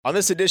On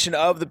this edition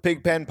of the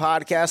Pigpen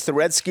Podcast, the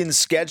Redskins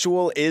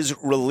schedule is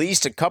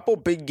released. A couple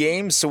big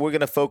games, so we're going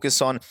to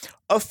focus on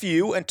a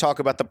few and talk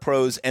about the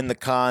pros and the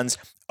cons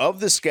of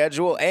the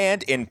schedule.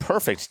 And in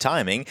perfect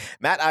timing,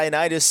 Matt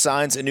Ioannidis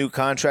signs a new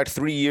contract,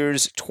 3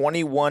 years,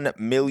 $21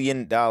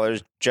 million,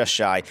 just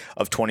shy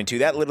of 22.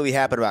 That literally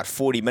happened about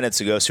 40 minutes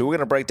ago. So we're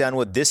going to break down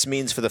what this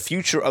means for the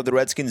future of the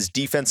Redskins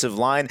defensive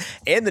line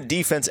and the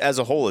defense as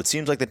a whole. It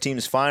seems like the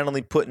team's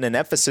finally putting an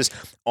emphasis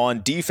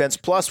on defense.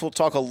 Plus, we'll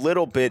talk a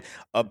little bit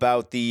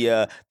about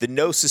the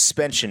no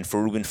suspension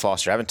for Reuben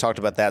Foster. I haven't talked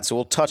about that, so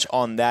we'll touch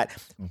on that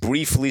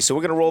briefly. So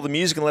we're going to roll the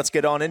music and let's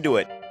get on into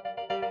it.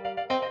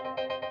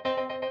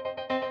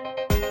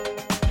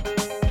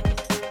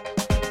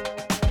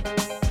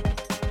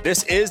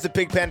 This is the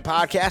Pigpen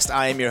Podcast.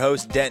 I am your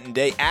host, Denton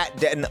Day, at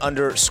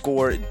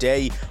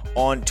Denton_Day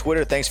on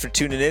Twitter. Thanks for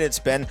tuning in. It's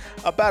been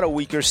about a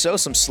week or so,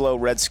 some slow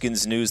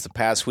Redskins news the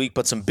past week,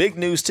 but some big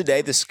news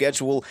today. The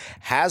schedule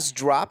has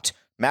dropped.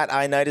 Matt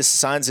Ioannidis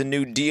signs a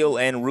new deal,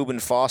 and Reuben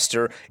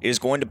Foster is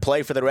going to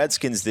play for the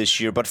Redskins this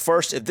year. But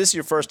first, if this is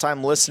your first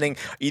time listening,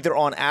 either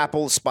on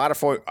Apple,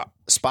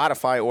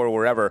 Spotify, or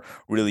wherever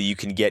really you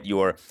can get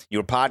your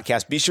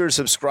podcast, be sure to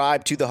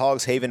subscribe to the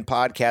Hogs Haven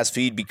podcast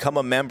feed. Become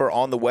a member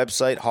on the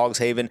website,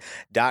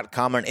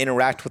 hogshaven.com, and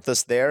interact with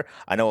us there.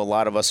 I know a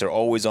lot of us are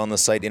always on the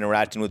site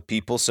interacting with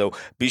people, so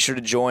be sure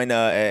to join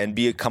and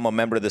become a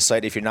member of the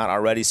site if you're not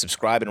already.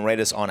 Subscribe and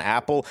rate us on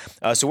Apple.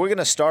 So we're going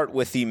to start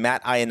with the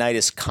Matt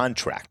Ioannidis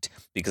contract,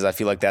 because I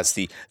feel like that's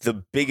the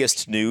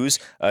biggest news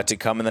to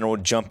come, and then we'll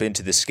jump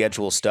into the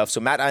schedule stuff. So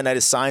Matt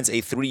Ioannidis signs a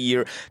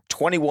 3-year,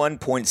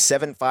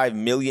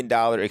 $21.75 million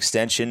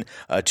extension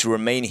to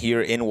remain here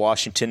in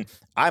Washington.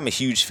 I'm a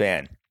huge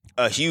fan.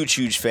 A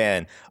huge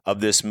fan of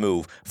this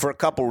move for a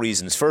couple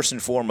reasons. First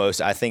and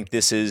foremost, I think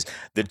this is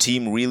the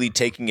team really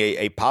taking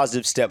a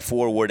positive step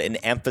forward and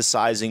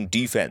emphasizing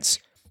defense.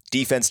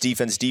 Defense.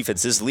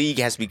 This league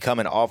has become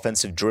an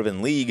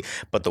offensive-driven league,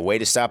 but the way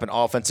to stop an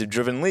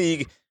offensive-driven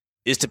league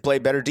is to play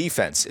better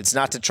defense. It's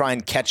not to try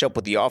and catch up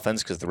with the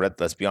offense, because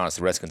let's be honest,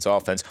 the Redskins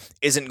offense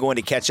isn't going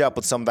to catch up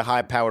with some of the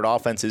high-powered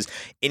offenses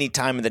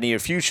anytime in the near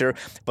future,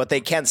 but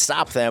they can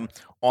stop them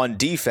on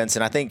defense.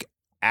 And I think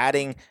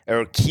adding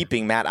or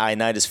keeping Matt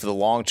Ioannidis for the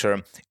long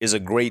term is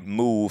a great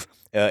move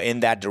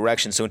in that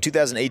direction. So in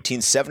 2018,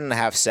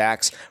 7.5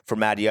 sacks for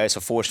Matty Ice,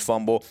 a forced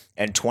fumble,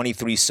 and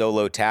 23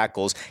 solo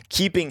tackles.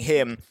 Keeping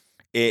him,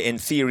 in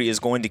theory, is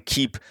going to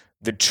keep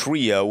the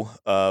trio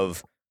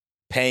of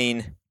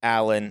Payne,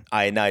 Allen,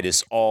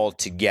 Ioannidis all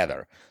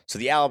together. So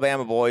the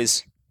Alabama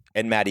boys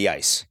and Matty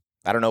Ice.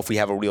 I don't know if we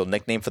have a real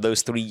nickname for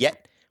those three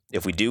yet.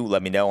 If we do,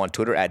 let me know on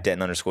Twitter at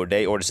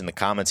Denton_Day or just in the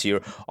comments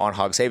here on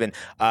Hogs Haven.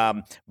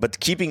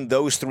 But keeping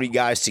those three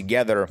guys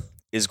together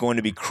is going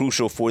to be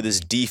crucial for this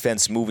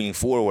defense moving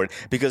forward,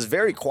 because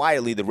very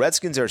quietly the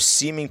Redskins are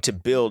seeming to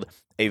build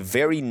a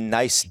very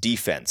nice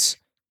defense,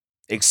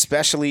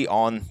 especially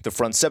on the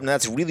front seven.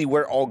 That's really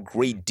where all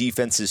great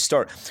defenses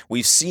start.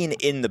 We've seen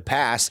in the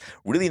past,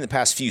 really in the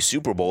past few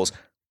Super Bowls,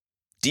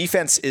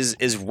 defense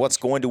is what's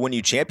going to win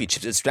you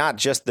championships. It's not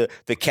just the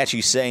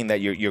catchy saying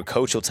that your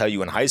coach will tell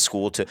you in high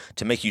school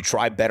to make you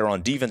try better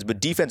on defense, but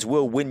defense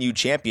will win you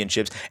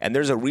championships. And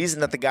there's a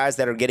reason that the guys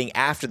that are getting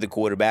after the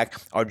quarterback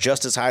are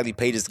just as highly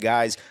paid as the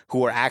guys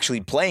who are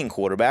actually playing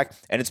quarterback,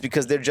 and it's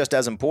because they're just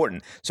as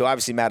important. So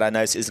obviously Matt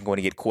Ioannidis isn't going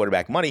to get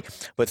quarterback money,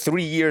 but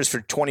 3 years for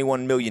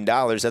 $21 million,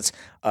 that's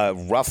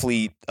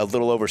roughly a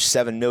little over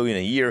 $7 million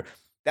a year.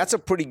 That's a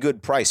pretty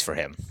good price for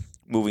him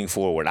moving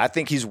forward. I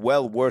think he's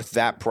well worth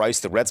that price.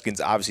 The Redskins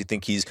obviously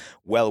think he's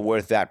well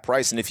worth that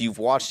price. And if you've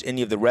watched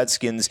any of the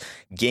Redskins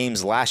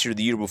games last year or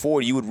the year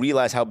before, you would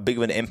realize how big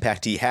of an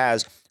impact he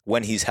has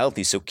when he's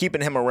healthy. So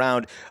keeping him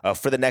around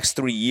for the next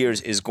 3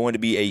 years is going to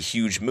be a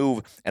huge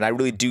move. And I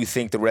really do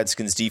think the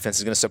Redskins defense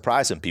is going to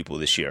surprise some people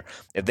this year.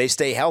 If they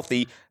stay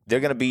healthy, they're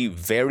going to be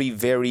very,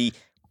 very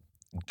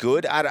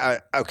good. I'm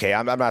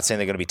not saying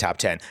they're going to be top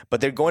 10, but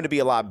they're going to be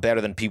a lot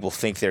better than people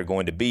think they're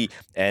going to be.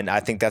 And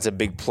I think that's a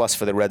big plus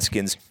for the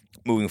Redskins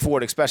moving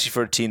forward, especially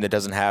for a team that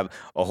doesn't have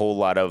a whole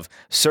lot of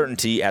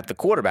certainty at the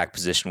quarterback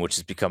position, which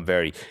has become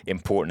very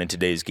important in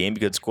today's game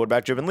because it's a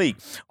quarterback-driven league.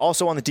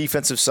 Also on the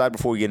defensive side,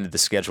 before we get into the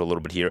schedule a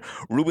little bit here,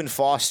 Reuben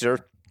Foster,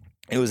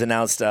 it was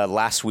announced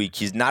last week,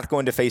 he's not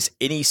going to face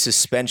any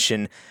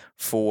suspension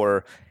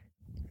for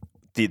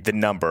the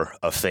number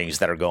of things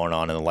that are going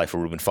on in the life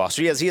of Reuben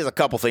Foster. He has a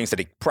couple things that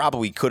he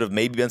probably could have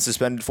maybe been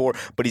suspended for,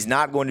 but he's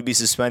not going to be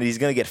suspended. He's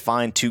going to get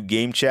fined 2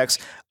 game checks,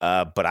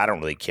 but I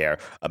don't really care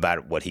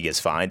about what he gets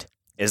fined.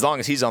 As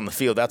long as he's on the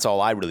field, that's all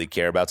I really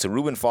care about. So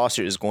Reuben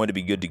Foster is going to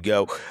be good to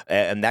go,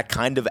 and that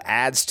kind of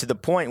adds to the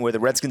point where the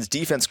Redskins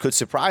defense could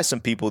surprise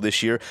some people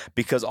this year,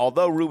 because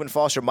although Reuben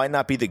Foster might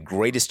not be the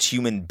greatest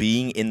human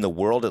being in the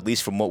world, at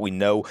least from what we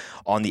know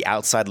on the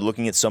outside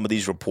looking at some of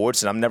these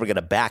reports, and I'm never going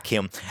to back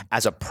him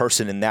as a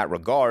person in that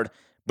regard,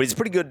 but he's a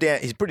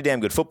pretty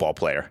damn good football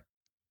player.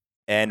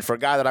 And for a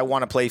guy that I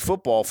want to play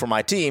football for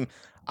my team,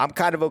 I'm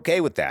kind of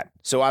okay with that.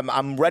 So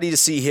I'm ready to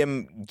see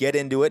him get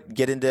into it,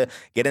 get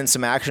in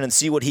some action and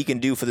see what he can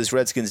do for this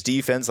Redskins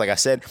defense. Like I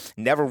said,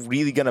 never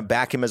really going to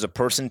back him as a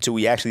person until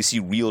we actually see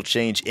real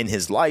change in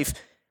his life.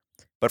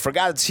 But for a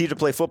guy that's here to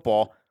play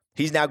football,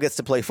 he now gets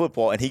to play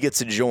football, and he gets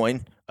to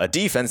join a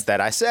defense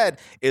that I said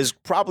is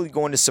probably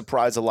going to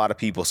surprise a lot of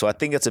people. So I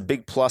think it's a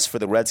big plus for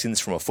the Redskins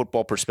from a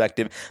football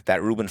perspective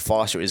that Reuben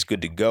Foster is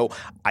good to go.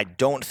 I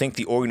don't think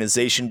the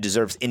organization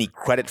deserves any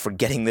credit for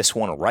getting this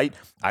one right.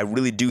 I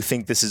really do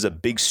think this is a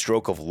big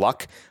stroke of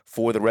luck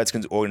for the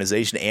Redskins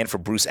organization and for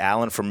Bruce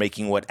Allen for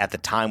making what at the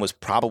time was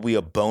probably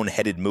a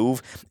boneheaded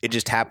move. It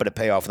just happened to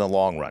pay off in the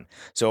long run.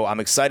 So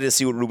I'm excited to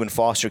see what Reuben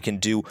Foster can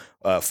do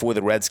for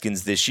the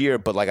Redskins this year.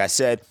 But like I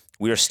said,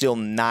 we are still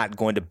not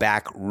going to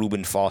back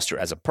Reuben Foster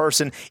as a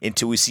person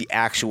until we see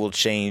actual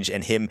change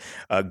and him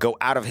go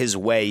out of his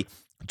way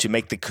to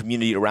make the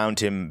community around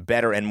him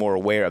better and more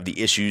aware of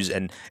the issues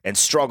and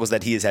struggles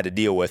that he has had to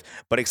deal with.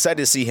 But excited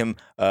to see him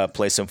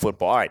play some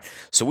football. All right,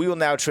 so we will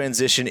now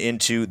transition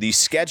into the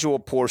schedule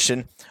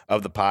portion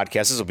of the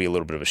podcast. This will be a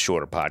little bit of a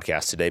shorter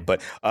podcast today, but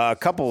a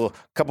couple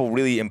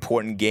really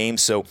important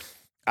games. So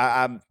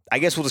I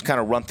guess we'll just kind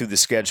of run through the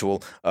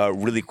schedule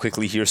really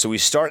quickly here. So we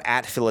start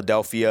at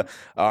Philadelphia.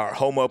 Our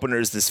home opener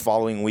is this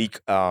following week,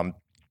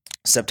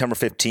 September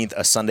 15th,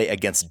 a Sunday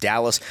against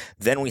Dallas.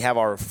 Then we have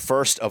our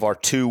first of our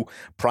two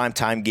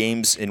primetime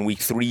games in week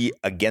 3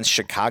 against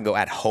Chicago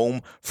at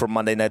home for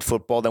Monday Night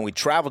Football. Then we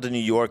travel to New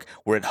York.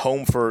 We're at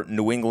home for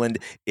New England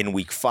in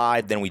week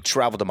 5. Then we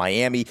travel to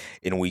Miami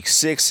in week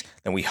 6.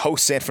 Then we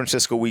host San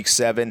Francisco week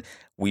 7.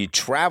 We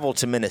travel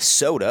to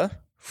Minnesota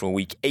for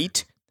week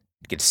 8.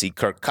 Get to see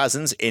Kirk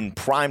Cousins in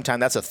primetime.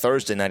 That's a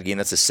Thursday night game.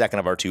 That's the second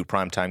of our two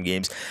primetime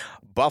games.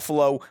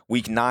 Buffalo,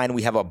 week 9.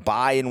 We have a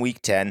bye in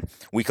week 10.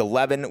 Week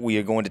 11, we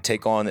are going to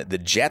take on the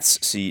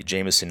Jets, see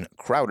Jamison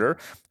Crowder.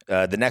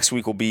 The next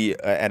week will be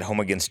at home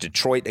against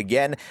Detroit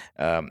again,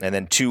 and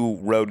then 2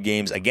 road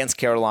games against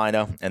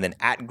Carolina, and then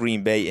at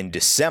Green Bay in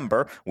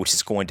December, which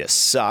is going to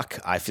suck.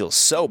 I feel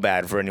so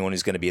bad for anyone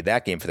who's going to be at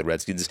that game for the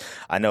Redskins.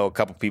 I know a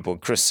couple people.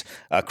 Chris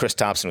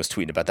Thompson was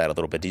tweeting about that a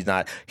little bit.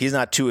 He's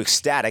not too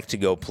ecstatic to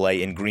go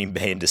play in Green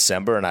Bay in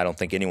December, and I don't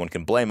think anyone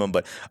can blame him.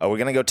 But we're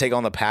going to go take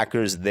on the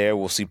Packers there.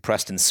 We'll see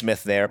Preston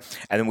Smith there,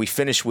 and then we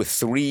finish with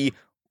three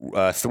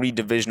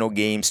divisional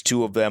games,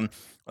 2 of them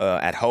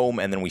at home,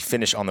 and then we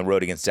finish on the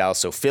road against Dallas.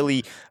 So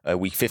Philly,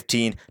 week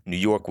 15, New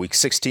York, week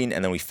 16,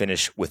 and then we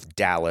finish with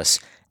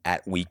Dallas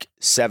at week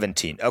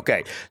 17.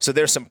 Okay, so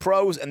there's some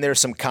pros and there's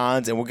some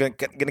cons, and we're going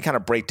to kind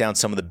of break down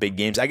some of the big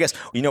games. I guess,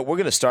 we're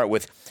going to start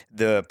with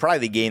probably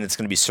the game that's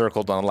going to be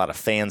circled on a lot of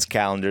fans'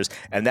 calendars,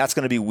 and that's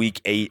going to be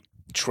week 8,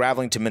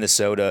 traveling to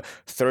Minnesota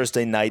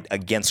Thursday night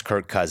against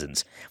Kirk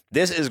Cousins.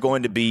 This is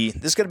going to be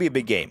a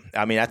big game.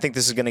 I mean, I think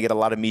this is going to get a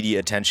lot of media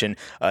attention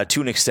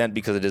to an extent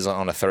because it is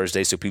on a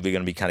Thursday, so people are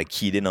going to be kind of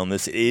keyed in on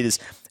this. It is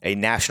a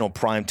national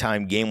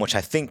primetime game, which I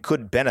think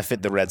could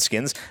benefit the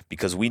Redskins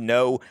because we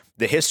know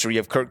the history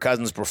of Kirk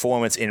Cousins'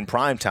 performance in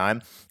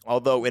primetime.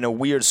 Although in a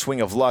weird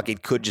swing of luck,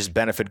 it could just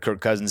benefit Kirk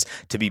Cousins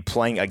to be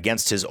playing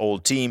against his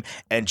old team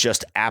and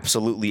just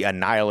absolutely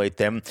annihilate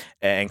them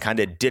and kind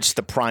of ditch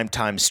the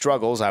primetime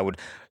struggles. I would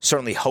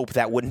certainly hope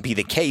that wouldn't be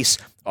the case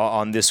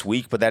on this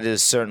week, but that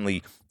is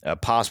certainly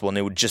possible, and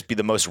it would just be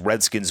the most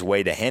Redskins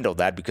way to handle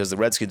that because the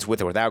Redskins, with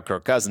or without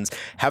Kirk Cousins,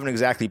 haven't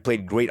exactly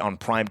played great on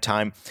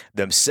primetime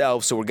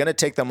themselves. So we're going to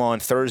take them on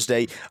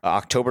Thursday,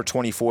 October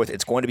 24th.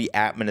 It's going to be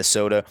at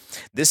Minnesota.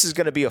 This is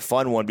going to be a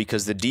fun one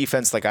because the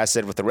defense, like I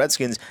said, with the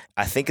Redskins,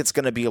 I think it's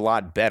going to be a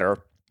lot better.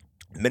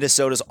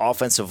 Minnesota's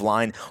offensive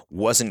line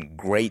wasn't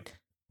great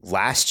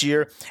last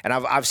year, and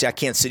obviously I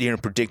can't sit here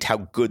and predict how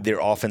good their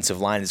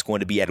offensive line is going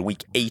to be at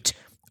week 8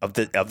 of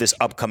this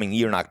upcoming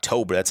year in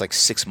October. That's like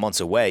 6 months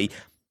away.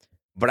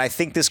 But I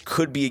think this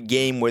could be a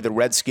game where the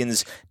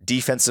Redskins'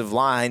 defensive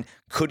line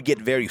could get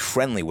very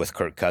friendly with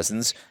Kirk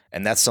Cousins,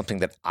 and that's something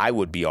that I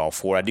would be all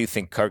for. I do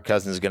think Kirk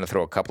Cousins is going to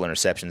throw a couple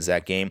interceptions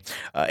that game.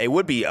 It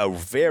would be a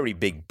very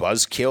big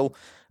buzzkill,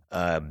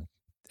 and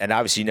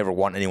obviously you never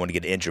want anyone to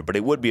get injured, but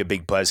it would be a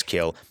big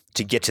buzzkill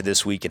to get to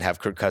this week and have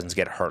Kirk Cousins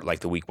get hurt like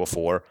the week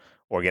before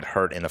or get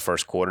hurt in the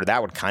first quarter.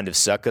 That would kind of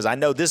suck because I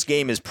know this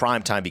game is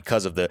primetime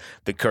because of the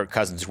Kirk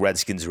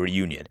Cousins-Redskins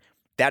reunion.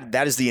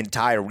 That is the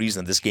entire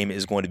reason that this game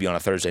is going to be on a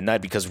Thursday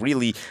night because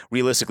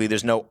realistically,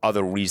 there's no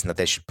other reason that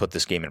they should put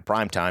this game in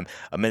primetime.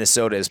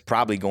 Minnesota is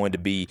probably going to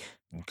be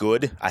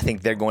good. I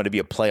think they're going to be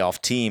a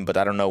playoff team, but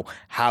I don't know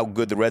how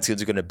good the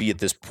Redskins are going to be at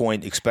this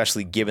point,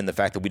 especially given the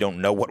fact that we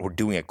don't know what we're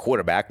doing at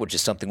quarterback, which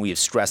is something we have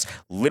stressed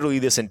literally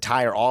this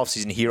entire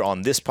offseason here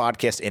on this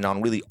podcast and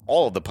on really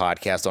all of the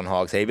podcasts on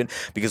Hogs Haven,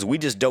 because we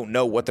just don't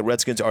know what the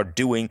Redskins are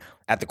doing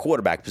at the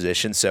quarterback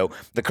position. So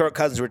the Kirk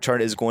Cousins return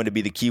is going to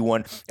be the key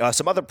one.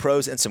 Some other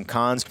pros and some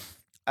cons.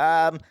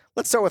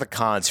 Let's start with the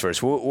cons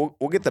first. We'll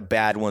get the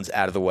bad ones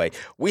out of the way.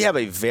 We have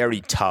a very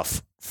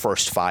tough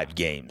first 5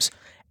 games.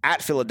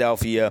 At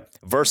Philadelphia,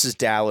 versus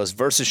Dallas,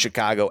 versus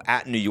Chicago,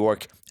 at New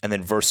York, and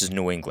then versus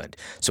New England.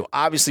 So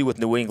obviously with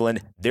New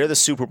England, they're the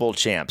Super Bowl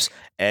champs,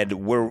 and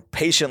we're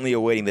patiently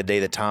awaiting the day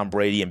that Tom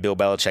Brady and Bill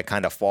Belichick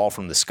kind of fall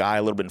from the sky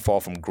a little bit and fall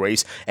from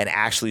grace and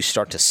actually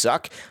start to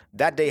suck.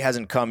 That day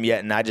hasn't come yet,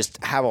 and I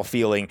just have a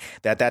feeling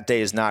that that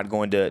day is not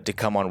going to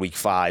come on week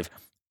 5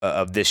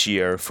 of this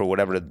year for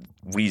whatever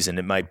reason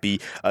it might be.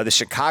 The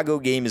Chicago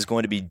game is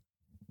going to be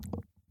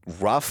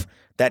rough.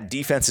 That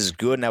defense is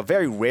good. Now,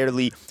 very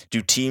rarely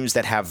do teams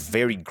that have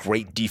very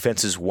great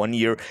defenses one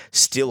year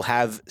still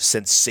have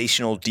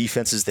sensational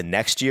defenses the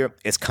next year.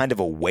 It's kind of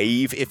a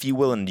wave, if you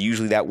will, and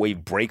usually that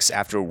wave breaks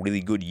after a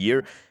really good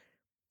year.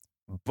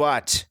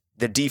 But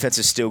the defense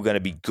is still going to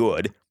be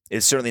good.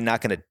 It's certainly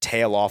not going to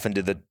tail off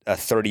into the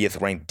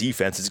 30th ranked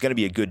defense. It's going to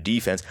be a good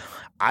defense.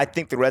 I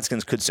think the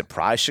Redskins could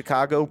surprise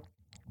Chicago.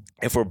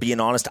 If we're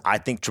being honest, I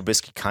think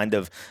Trubisky kind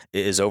of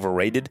is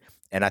overrated.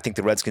 And I think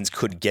the Redskins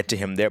could get to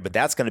him there, but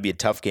that's going to be a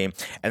tough game.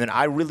 And then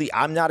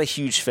I'm not a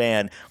huge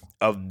fan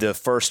of the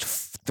first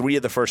 3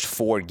 of the first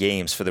 4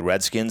 games for the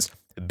Redskins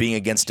being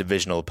against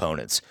divisional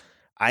opponents.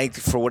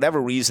 For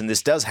whatever reason,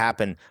 this does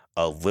happen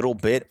a little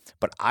bit,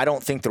 but I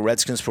don't think the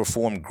Redskins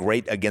perform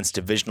great against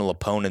divisional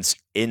opponents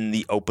in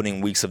the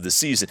opening weeks of the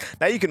season.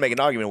 Now, you can make an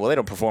argument, well, they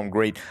don't perform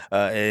great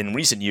in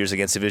recent years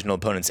against divisional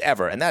opponents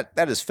ever, and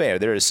that is fair.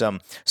 There is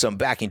some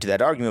backing to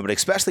that argument, but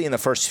especially in the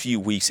first few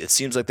weeks, it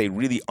seems like they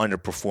really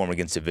underperform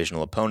against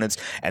divisional opponents,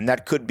 and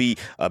that could be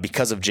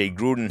because of Jay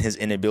Gruden, his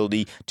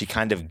inability to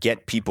kind of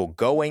get people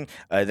going.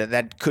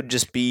 That could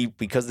just be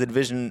because the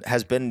division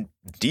has been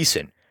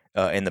decent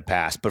in the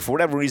past. But for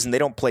whatever reason, they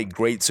don't play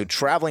great. So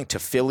traveling to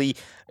Philly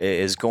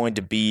is going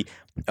to be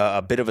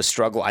a bit of a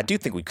struggle. I do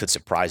think we could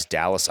surprise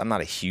Dallas. I'm not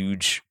a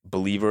huge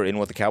believer in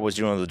what the Cowboys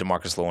do. The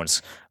DeMarcus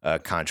Lawrence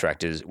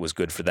contract was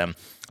good for them.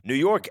 New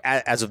York,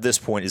 as of this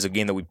point, is a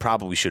game that we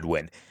probably should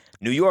win.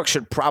 New York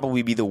should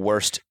probably be the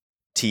worst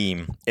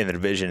team in the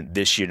division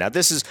this year. Now,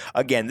 this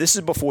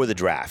is before the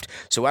draft.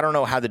 So I don't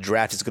know how the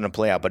draft is going to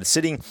play out. But it's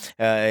sitting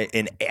at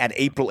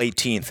April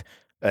 18th,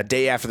 a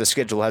day after the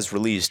schedule has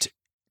released.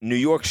 New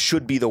York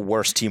should be the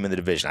worst team in the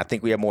division. I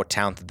think we have more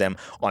talent than them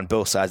on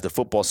both sides of the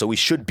football, so we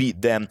should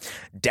beat them.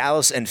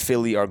 Dallas and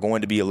Philly are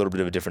going to be a little bit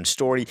of a different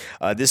story.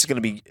 This is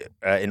going to be,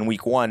 in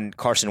week 1,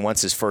 Carson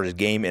Wentz's first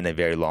game in a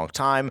very long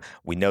time.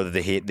 We know that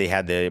they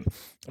had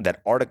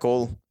that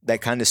article that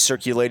kind of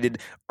circulated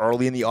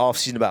early in the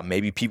offseason about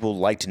maybe people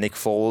liked Nick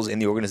Foles in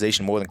the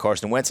organization more than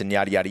Carson Wentz and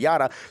yada, yada,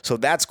 yada. So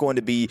that's going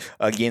to be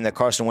a game that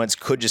Carson Wentz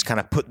could just kind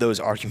of put those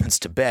arguments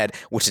to bed,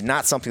 which is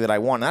not something that I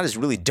want. I just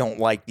really don't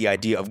like the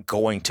idea of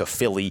going to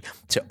Philly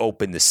to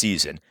open the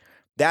season.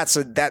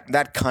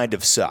 That kind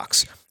of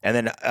sucks. And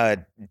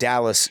then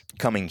Dallas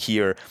coming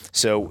here.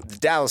 So the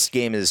Dallas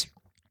game is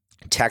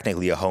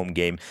technically a home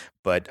game,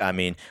 but I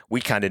mean, we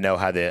kind of know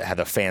how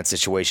the fan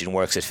situation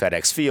works at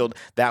FedEx Field.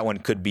 That one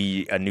could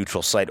be a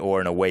neutral site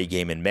or an away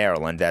game in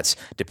Maryland. That's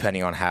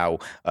depending on how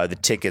the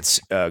tickets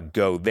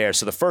go there.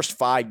 So the first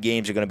 5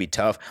 games are going to be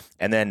tough,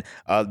 and then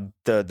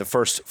the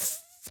first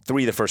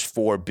 3 of the first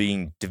 4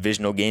 being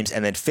divisional games,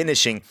 and then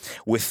finishing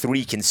with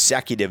 3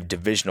 consecutive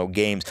divisional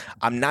games.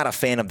 I'm not a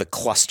fan of the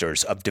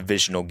clusters of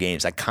divisional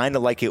games. I kind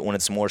of like it when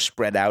it's more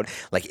spread out.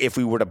 Like if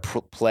we were to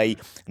play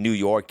New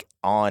York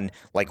on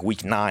like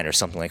week 9 or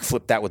something, like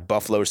flip that with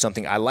Buffalo or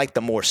something. I like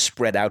the more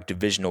spread out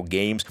divisional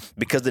games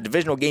because the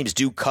divisional games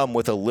do come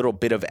with a little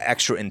bit of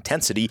extra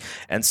intensity,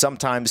 and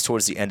sometimes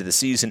towards the end of the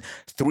season,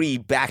 3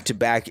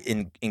 back-to-back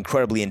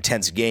incredibly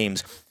intense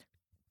games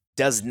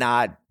does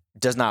not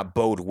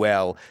bode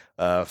well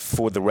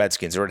for the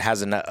Redskins, or it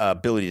has an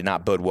ability to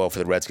not bode well for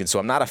the Redskins. So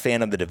I'm not a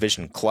fan of the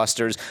division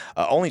clusters.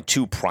 Only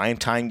 2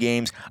 primetime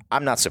games.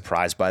 I'm not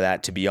surprised by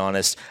that, to be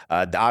honest.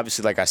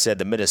 Obviously, like I said,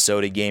 the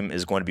Minnesota game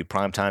is going to be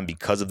primetime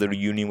because of the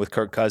reunion with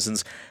Kirk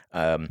Cousins.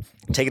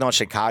 Taking on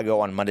Chicago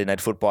on Monday Night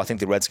Football, I think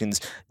the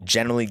Redskins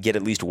generally get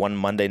at least 1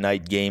 Monday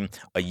night game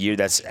a year.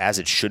 That's as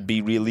it should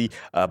be, really.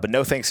 But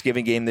no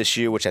Thanksgiving game this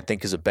year, which I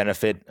think is a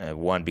benefit.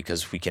 One,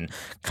 because we can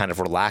kind of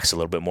relax a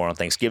little bit more on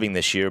Thanksgiving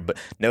this year, but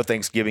no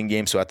Thanksgiving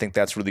game, so I think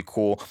that's really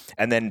cool.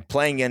 And then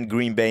playing in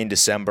Green Bay in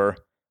December,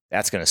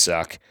 that's going to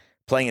suck.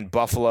 Playing in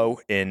Buffalo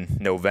in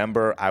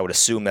November, I would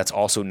assume that's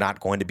also not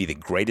going to be the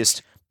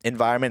greatest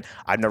environment.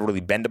 I've never really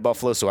been to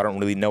Buffalo, so I don't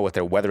really know what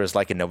their weather is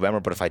like in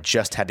November, but if I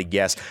just had to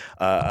guess,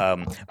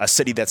 a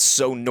city that's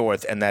so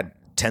north and that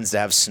tends to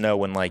have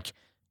snow in like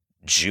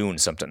June,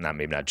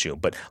 maybe not June,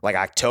 but like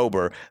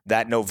October,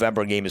 that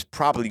November game is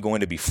probably going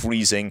to be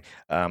freezing.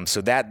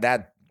 So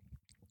that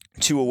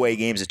 2 away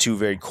games at 2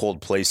 very cold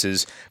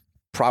places,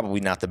 probably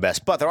not the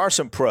best, but there are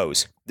some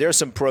pros. There are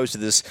some pros to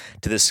this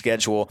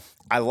schedule.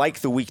 I like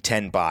the Week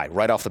 10 bye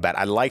right off the bat.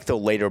 I like the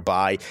later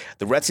bye.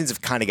 The Redskins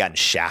have kind of gotten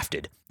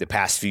shafted the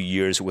past few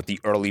years with the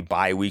early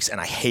bye weeks, and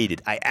I hate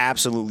it. I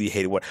absolutely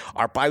hate it. What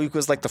our bye week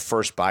was like the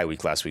first bye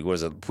week last week. What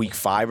was it, week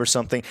 5 or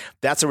something?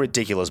 That's a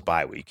ridiculous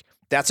bye week.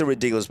 I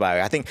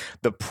think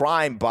the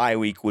prime bye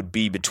week would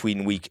be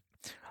between week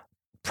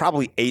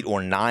probably 8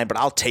 or 9, but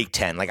I'll take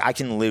 10. Like I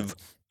can live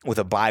with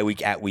a bye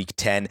week at week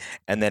 10.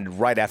 And then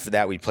right after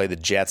that, we play the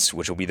Jets,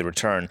 which will be the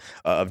return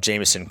of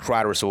Jamison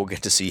Crowder. So we'll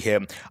get to see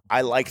him.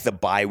 I like the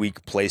bye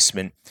week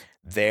placement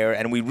there.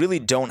 And we really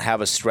don't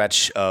have a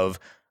stretch of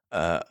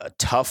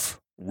tough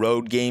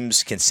road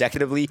games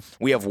consecutively.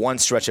 We have one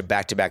stretch of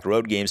back-to-back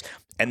road games,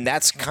 and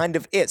that's kind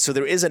of it. So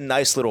there is a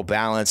nice little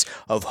balance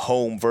of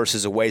home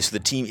versus away, so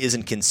the team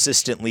isn't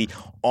consistently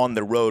on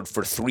the road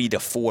for 3 to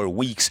 4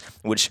 weeks,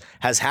 which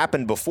has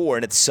happened before,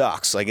 and it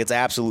sucks. Like, it's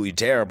absolutely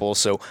terrible.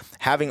 So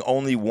having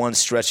only one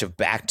stretch of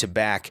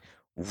back-to-back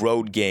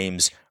road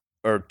games,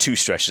 or two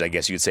stretches, I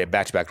guess you could say,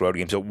 back-to-back road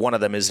games. So one of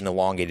them is an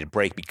elongated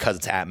break because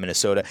it's at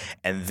Minnesota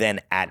and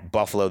then at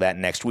Buffalo that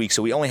next week.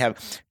 So we only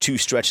have two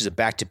stretches of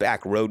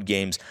back-to-back road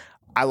games.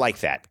 I like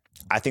that.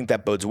 I think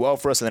that bodes well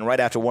for us. And then right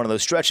after one of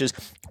those stretches,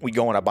 we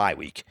go on a bye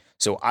week.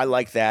 So I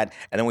like that.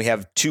 And then we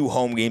have 2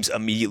 home games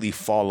immediately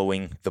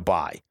following the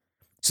bye.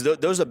 So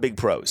those are big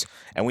pros.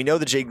 And we know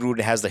that Jay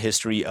Gruden has the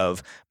history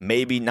of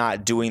maybe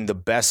not doing the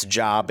best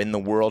job in the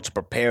world to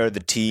prepare the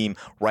team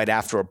right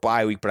after a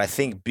bye week. But I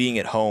think being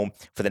at home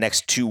for the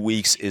next 2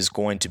 weeks is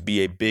going to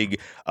be a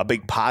big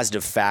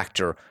positive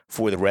factor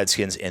for the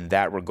Redskins in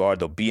that regard.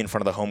 They'll be in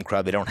front of the home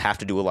crowd. They don't have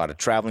to do a lot of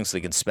traveling, so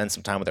they can spend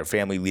some time with their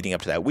family leading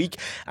up to that week.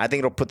 I think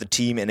it'll put the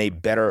team in a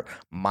better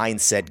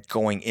mindset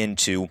going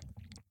into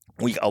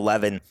week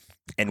 11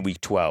 and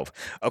week 12.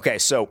 Okay,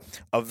 so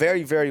a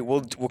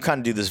we'll kind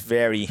of do this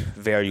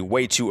very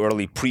way too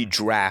early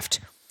pre-draft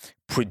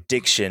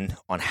prediction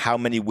on how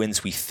many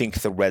wins we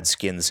think the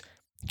Redskins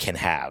can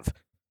have.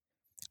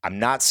 I'm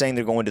not saying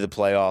they're going to the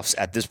playoffs.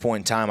 At this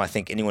point in time, I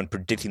think anyone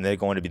predicting they're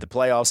going to be the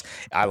playoffs,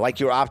 I like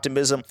your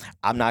optimism.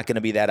 I'm not going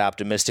to be that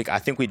optimistic. I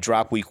think we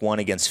drop week 1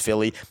 against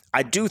Philly.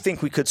 I do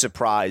think we could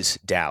surprise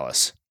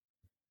Dallas.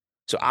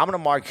 So I'm going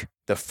to mark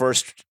the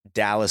first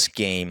Dallas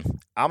game.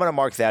 I'm going to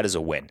mark that as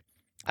a win.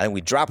 I think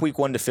we drop week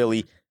 1 to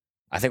Philly.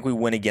 I think we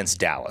win against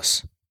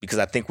Dallas because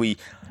I think we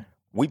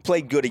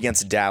played good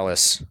against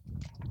Dallas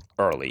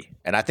early,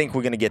 and I think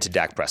we're going to get to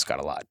Dak Prescott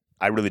a lot.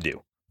 I really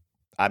do.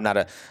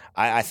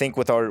 I think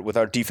with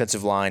our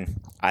defensive line,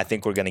 I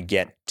think we're going to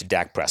get to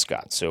Dak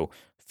Prescott. So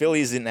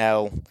Philly's an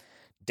L.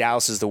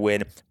 Dallas is the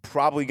win.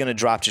 Probably going to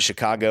drop to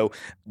Chicago.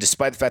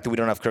 Despite the fact that we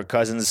don't have Kirk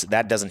Cousins,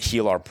 that doesn't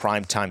heal our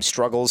primetime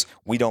struggles.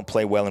 We don't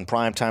play well in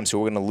primetime, so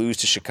we're going to lose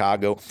to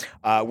Chicago.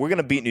 We're going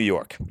to beat New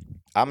York.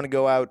 I'm going to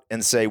go out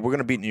and say we're going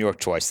to beat New York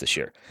twice this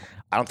year.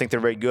 I don't think they're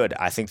very good.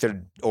 I think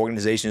their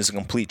organization is a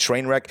complete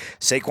train wreck.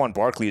 Saquon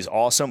Barkley is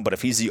awesome, but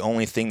if he's the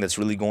only thing that's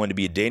really going to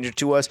be a danger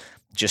to us,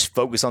 just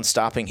focus on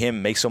stopping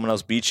him, make someone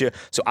else beat you.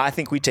 So I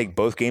think we take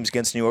both games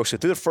against New York. So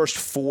through the first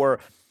 4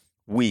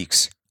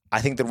 weeks, I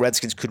think the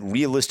Redskins could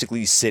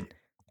realistically sit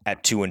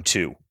at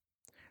 2-2.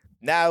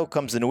 Now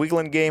comes the New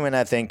England game, and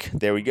I think,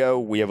 there we go.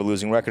 We have a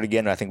losing record again,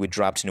 and I think we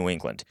drop to New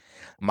England.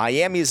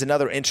 Miami is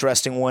another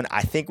interesting one.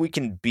 I think we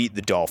can beat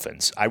the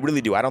Dolphins. I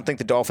really do. I don't think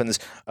the Dolphins,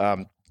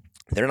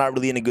 they're not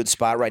really in a good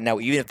spot right now.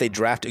 Even if they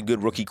draft a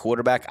good rookie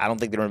quarterback, I don't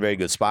think they're in a very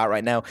good spot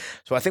right now.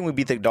 So I think we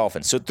beat the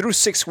Dolphins. So through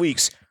 6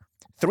 weeks,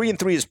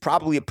 3-3 is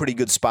probably a pretty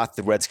good spot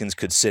the Redskins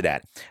could sit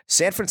at.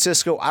 San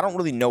Francisco, I don't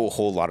really know a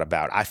whole lot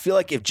about. I feel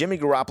like if Jimmy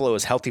Garoppolo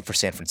is healthy for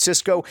San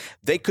Francisco,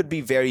 they could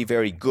be very,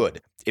 very good.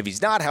 If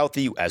he's not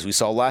healthy, as we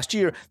saw last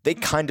year, they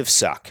kind of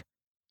suck.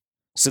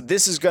 So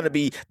this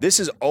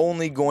is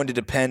only going to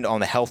depend on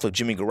the health of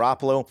Jimmy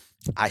Garoppolo.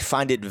 I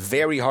find it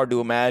very hard to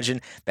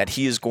imagine that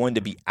he is going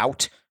to be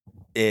out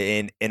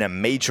in a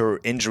major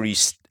injury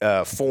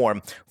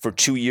form for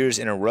 2 years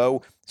in a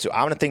row. So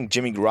I'm going to think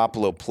Jimmy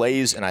Garoppolo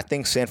plays, and I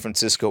think San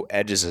Francisco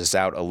edges us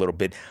out a little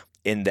bit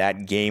in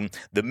that game.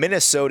 The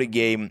Minnesota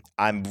game,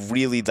 I'm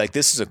really like,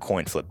 this is a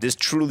coin flip. This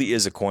truly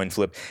is a coin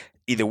flip.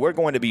 Either we're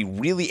going to be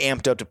really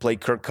amped up to play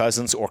Kirk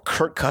Cousins, or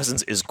Kirk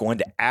Cousins is going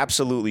to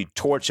absolutely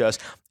torch us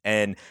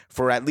and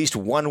for at least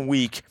 1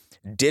 week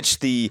ditch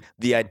the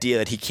idea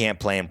that he can't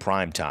play in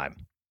prime time.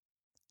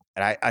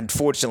 And I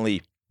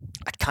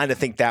kind of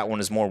think that one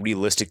is more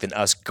realistic than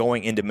us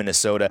going into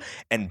Minnesota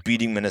and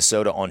beating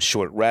Minnesota on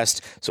short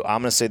rest. So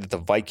I'm going to say that the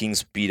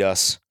Vikings beat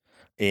us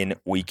in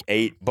week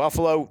 8.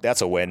 Buffalo,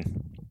 that's a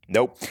win.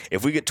 Nope.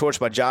 If we get torched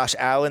by Josh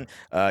Allen,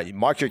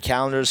 mark your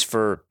calendars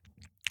for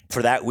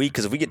that week,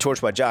 because if we get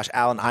torched by Josh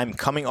Allen, I'm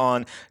coming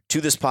on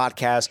to this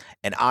podcast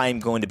and I'm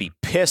going to be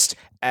pissed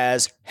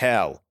as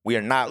hell. We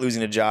are not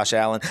losing to Josh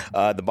Allen.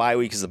 The bye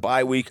week is the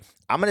bye week.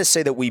 I'm going to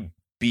say that we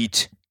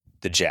beat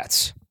the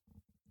Jets.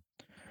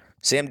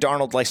 Sam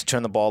Darnold likes to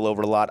turn the ball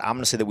over a lot. I'm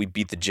going to say that we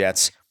beat the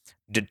Jets.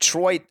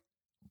 Detroit,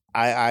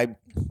 I'm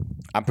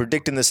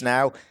predicting this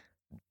now.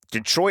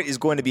 Detroit is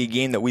going to be a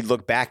game that we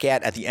look back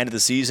at the end of the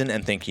season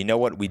and think, you know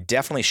what, we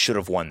definitely should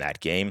have won that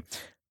game,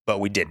 but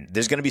we didn't.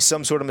 There's going to be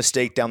some sort of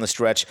mistake down the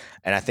stretch,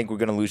 and I think we're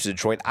going to lose to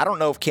Detroit. I don't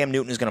know if Cam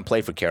Newton is going to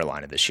play for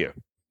Carolina this year.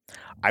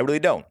 I really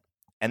don't.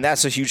 And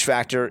that's a huge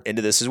factor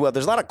into this as well.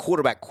 There's a lot of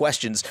quarterback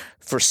questions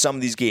for some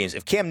of these games.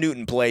 If Cam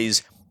Newton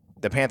plays,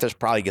 the Panthers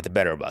probably get the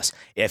better of us.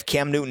 If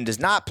Cam Newton does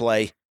not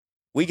play,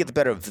 we get the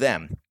better of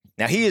them.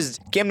 Now,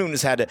 Cam Newton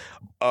has had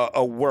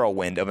a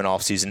whirlwind of an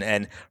offseason,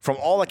 and from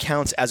all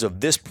accounts as of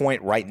this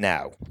point right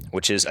now,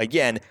 which is,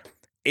 again,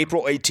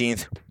 April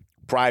 18th,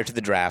 prior to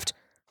the draft.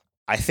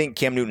 I think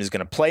Cam Newton is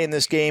going to play in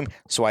this game,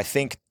 so I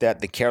think that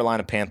the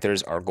Carolina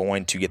Panthers are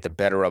going to get the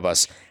better of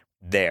us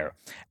there.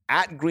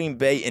 At Green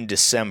Bay in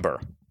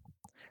December,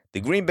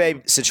 the Green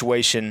Bay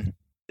situation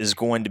is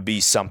going to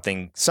be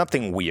something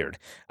weird.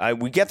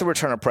 We get the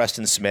return of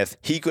Preston Smith.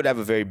 He could have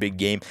a very big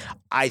game.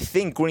 I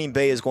think Green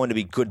Bay is going to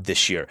be good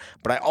this year,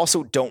 but I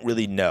also don't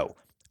really know.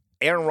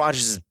 Aaron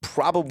Rodgers is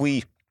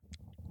probably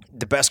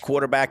the best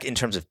quarterback in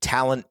terms of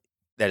talent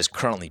that is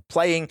currently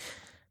playing,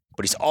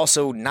 but he's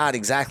also not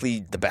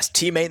exactly the best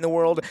teammate in the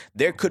world.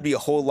 There could be a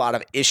whole lot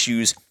of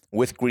issues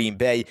with Green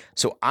Bay,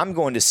 so I'm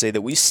going to say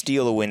that we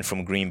steal a win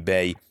from Green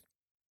Bay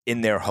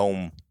in their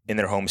home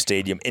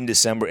stadium in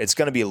December. It's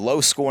going to be a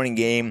low-scoring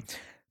game,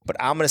 but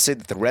I'm going to say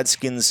that the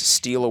Redskins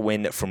steal a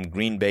win from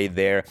Green Bay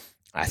there.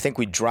 I think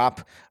we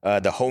drop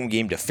the home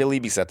game to Philly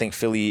because I think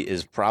Philly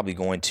is probably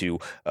going to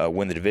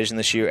win the division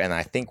this year, and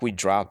I think we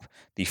drop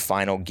the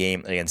final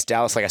game against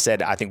Dallas. Like I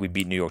said, I think we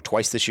beat New York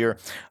twice this year,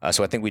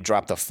 so I think we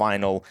drop the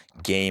final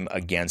game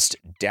against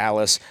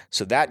Dallas.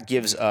 So that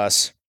gives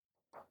us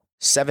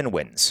 7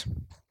 wins.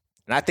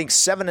 And I think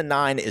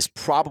 7-9 is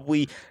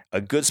probably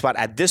a good spot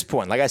at this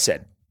point. Like I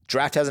said,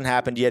 draft hasn't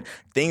happened yet.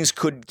 Things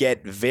could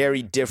get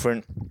very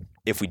different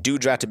if we do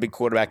draft a big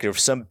quarterback or if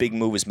some big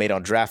move is made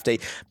on draft day.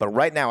 But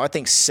right now, I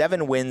think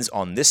 7 wins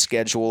on this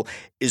schedule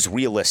is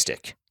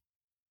realistic.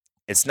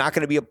 It's not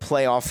going to be a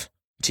playoff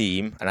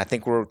team, and I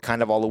think we're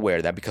kind of all aware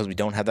of that because we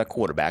don't have that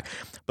quarterback.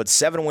 But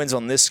 7 wins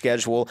on this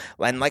schedule,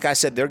 and like I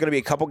said, there are going to be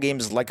a couple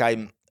games like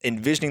I'm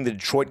envisioning the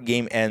Detroit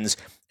game ends,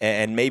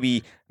 and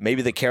maybe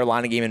the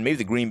Carolina game and maybe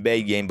the Green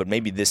Bay game, but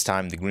maybe this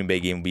time the Green Bay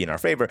game will be in our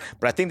favor.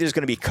 But I think there's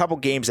going to be a couple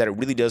games that it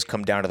really does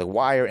come down to the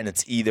wire, and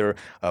it's either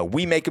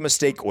we make a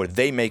mistake or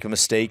they make a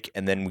mistake,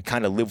 and then we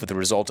kind of live with the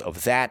result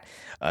of that.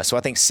 So I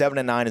think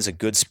 7-9 is a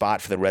good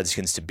spot for the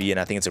Redskins to be in.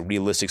 I think it's a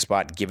realistic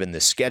spot given the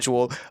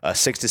schedule.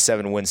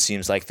 6-7 wins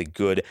seems like the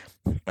good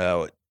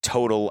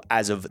total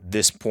as of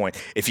this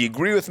point. If you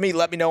agree with me,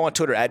 let me know on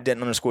Twitter at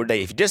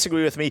 @Denton_Day. If you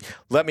disagree with me,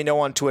 let me know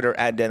on Twitter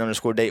at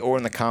 @Denton_Day or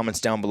in the comments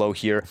down below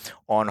here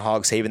on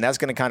Hogs Haven. That's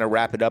going to kind of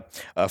wrap it up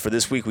for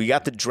this week. We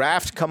got the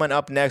draft coming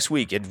up next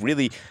week.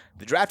 The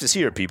draft is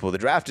here, people. The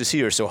draft is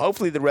here. So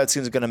hopefully the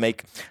Redskins are going to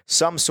make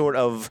some sort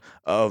of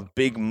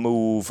big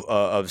move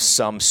of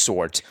some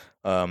sort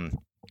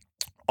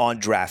on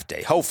draft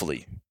day.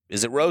 Hopefully.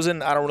 Is it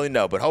Rosen? I don't really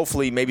know, but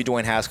hopefully maybe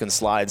Dwayne Haskins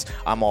slides.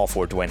 I'm all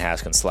for Dwayne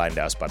Haskins sliding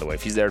to us, by the way.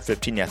 If he's there at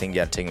 15, I think you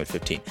got to take him at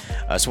 15.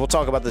 So we'll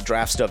talk about the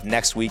draft stuff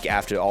next week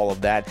after all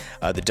of that.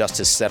 The dust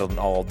has settled and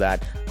all of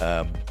that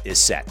is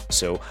set.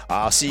 So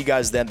I'll see you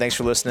guys then. Thanks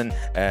for listening,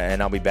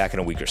 and I'll be back in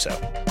a week or so.